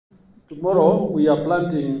Tomorrow we are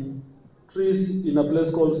planting trees in a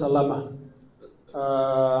place called Salama,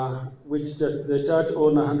 which the church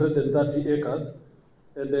owns 130 acres,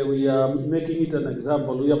 and we are making it an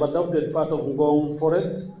example. We have adopted part of Ngong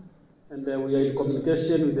Forest, and we are in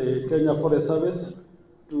communication with the Kenya Forest Service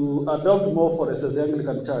to adopt more forests as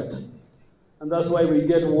Anglican Church. And that's why we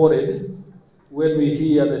get worried when we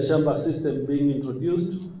hear the Shamba system being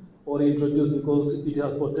introduced, because it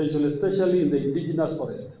has potential, especially in the indigenous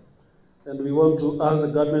forest. And we want to ask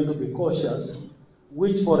the government to be cautious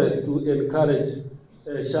which forest to encourage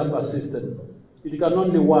a Shamba system. It can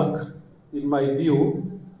only work, in my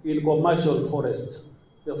view, in commercial forests,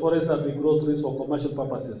 the forests that we grow trees for commercial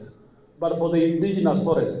purposes. But for the indigenous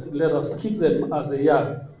forest, let us keep them as they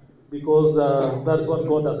are, because that's what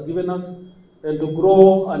God has given us. And to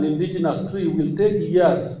grow an indigenous tree will take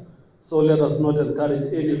years, so let us not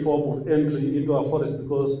encourage any form of entry into our forest,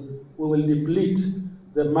 because we will deplete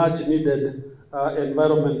the much needed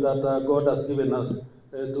environment that God has given us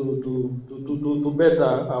to better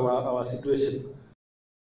our situation.